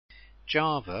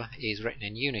Java is written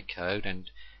in Unicode, and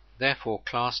therefore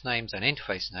class names and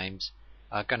interface names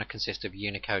are going to consist of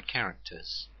Unicode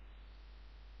characters.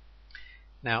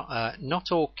 Now, not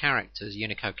all characters,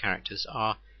 Unicode characters,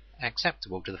 are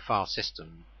acceptable to the file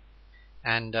system,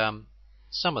 and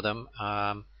some of them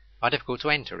are difficult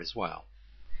to enter as well.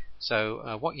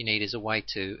 So what you need is a way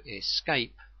to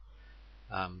escape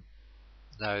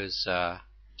those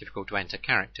difficult to enter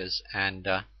characters, and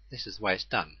this is the way it's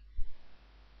done.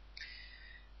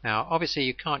 Now, obviously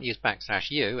you can't use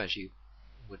 \u as you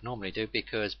would normally do,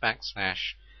 because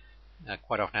backslash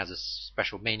quite often has a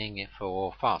special meaning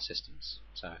for file systems,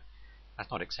 so that's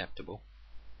not acceptable.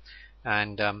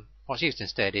 And what's used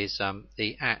instead is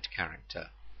the @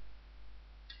 character.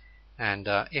 And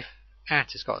if @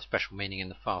 has got a special meaning in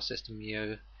the file system,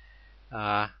 you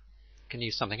can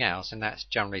use something else, and that's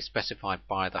generally specified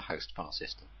by the host file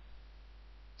system.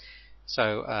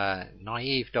 So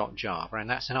naive.java, and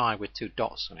that's an I with 2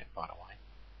 dots on it, by the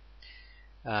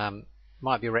way,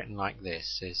 might be written like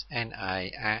this: is na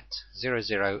 @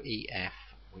 00ef,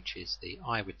 which is the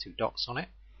I with 2 dots on it,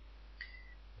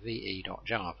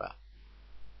 ve.java.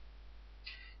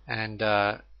 And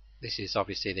this is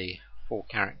obviously the 4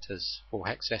 characters, 4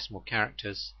 hexadecimal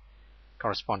characters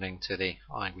corresponding to the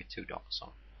I with 2 dots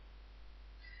on.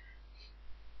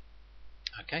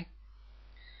 Okay.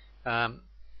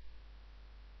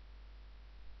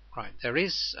 Right, there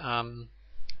is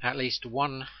at least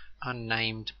one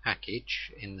unnamed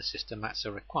package in the system. That's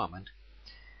a requirement,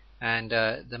 and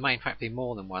there may in fact be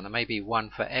more than one. There may be one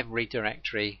for every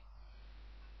directory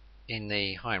in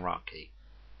the hierarchy,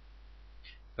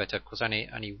 but of course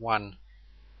only one,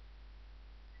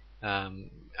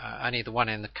 only the one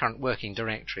in the current working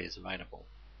directory is available.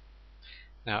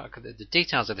 Now, the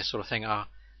details of this sort of thing are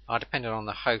dependent on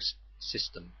the host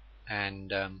system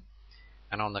and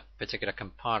on the particular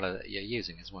compiler that you're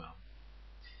using as well.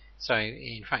 So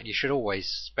in fact you should always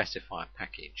specify a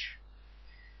package.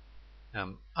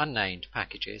 Unnamed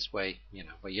packages, where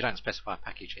you don't specify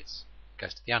packages,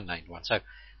 goes to the unnamed one. So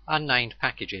unnamed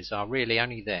packages are really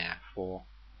only there for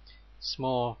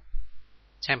small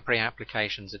temporary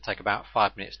applications that take about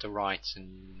 5 minutes to write,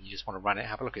 and you just want to run it,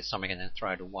 have a look at something, and then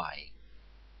throw it away.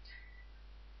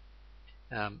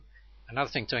 Another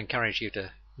thing to encourage you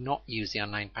to not use the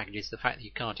unnamed package is the fact that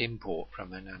you can't import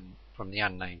from the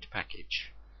unnamed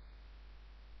package.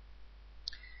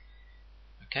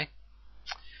 Okay.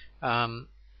 Now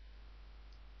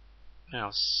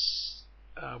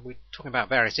we're talking about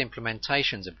various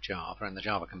implementations of Java and the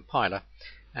Java compiler,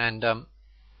 and in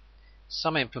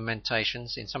some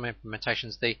implementations,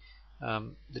 the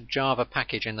Java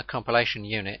package in the compilation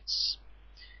units,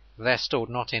 they're stored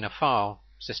not in a file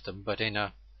system but in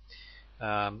a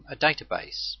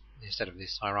database instead of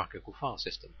this hierarchical file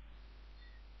system,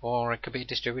 or it could be a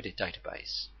distributed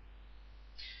database.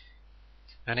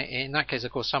 And in that case,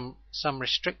 of course, some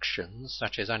restrictions,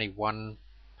 such as only one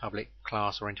public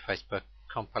class or interface per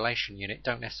compilation unit,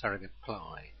 don't necessarily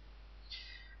apply.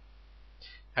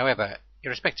 However,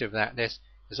 irrespective of that, there's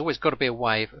always got to be a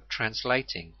way of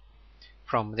translating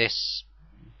from this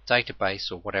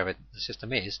database or whatever the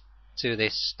system is to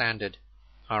this standard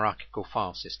hierarchical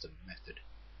file system method.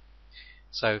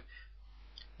 So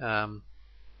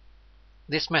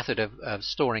this method of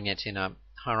storing it in a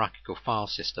hierarchical file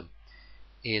system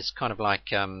is kind of like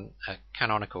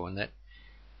canonical, in that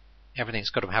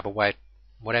everything's got to have a way,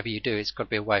 whatever you do, it's got to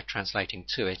be a way of translating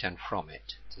to it and from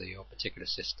it to your particular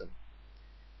system.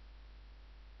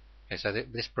 Okay, so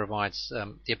this provides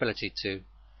the ability to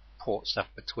port stuff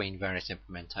between various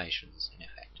implementations in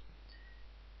effect.